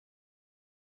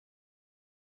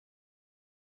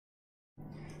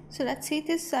So let's see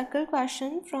this circle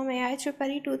question from AI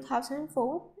Tripoli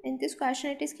 2004. In this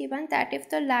question it is given that if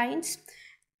the lines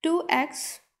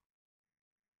 2x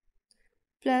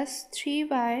plus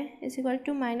 3y is equal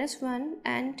to minus 1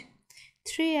 and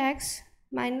 3x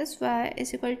minus y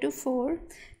is equal to 4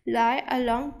 lie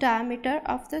along diameter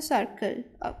of the circle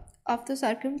of the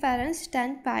circumference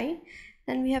 10 pi,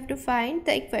 then we have to find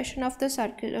the equation of the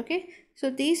circle. Okay, so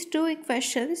these two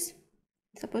equations,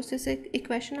 suppose this is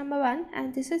equation number 1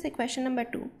 and this is equation number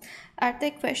 2, are the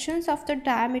equations of the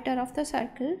diameter of the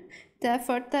circle.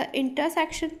 Therefore the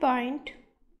intersection point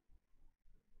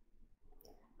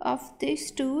of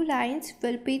these two lines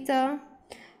will be the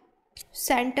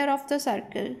center of the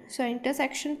circle. So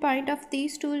intersection point of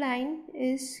these two lines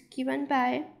is given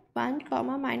by 1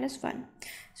 comma minus 1.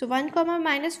 So 1 comma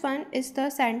minus 1 is the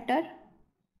center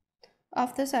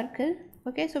of the circle.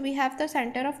 Okay, so we have the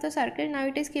center of the circle. Now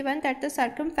it is given that the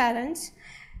circumference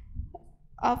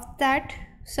of that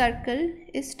circle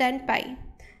is 10 pi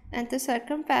and the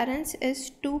circumference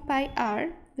is 2 pi r,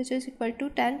 which is equal to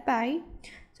 10 pi.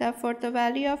 So for the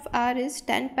value of r is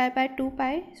 10 pi by 2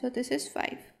 pi, so this is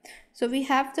 5. So we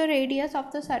have the radius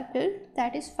of the circle,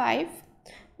 that is 5.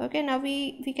 Okay, now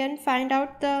we can find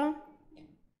out the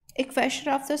equation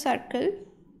of the circle,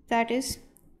 that is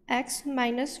x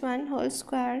minus 1 whole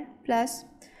square plus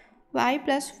y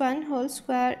plus 1 whole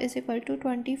square is equal to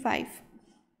 25.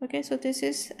 Okay, so this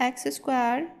is x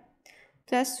square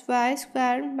plus y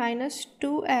square minus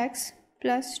 2x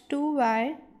plus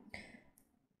 2y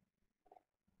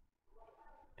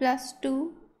plus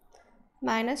 2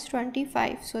 minus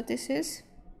 25. So this is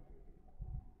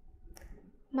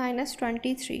minus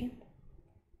 23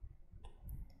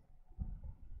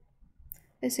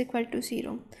 is equal to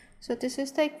 0. So this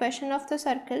is the equation of the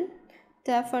circle.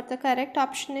 Therefore the correct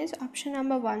option is option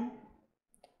number 1.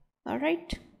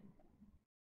 Alright.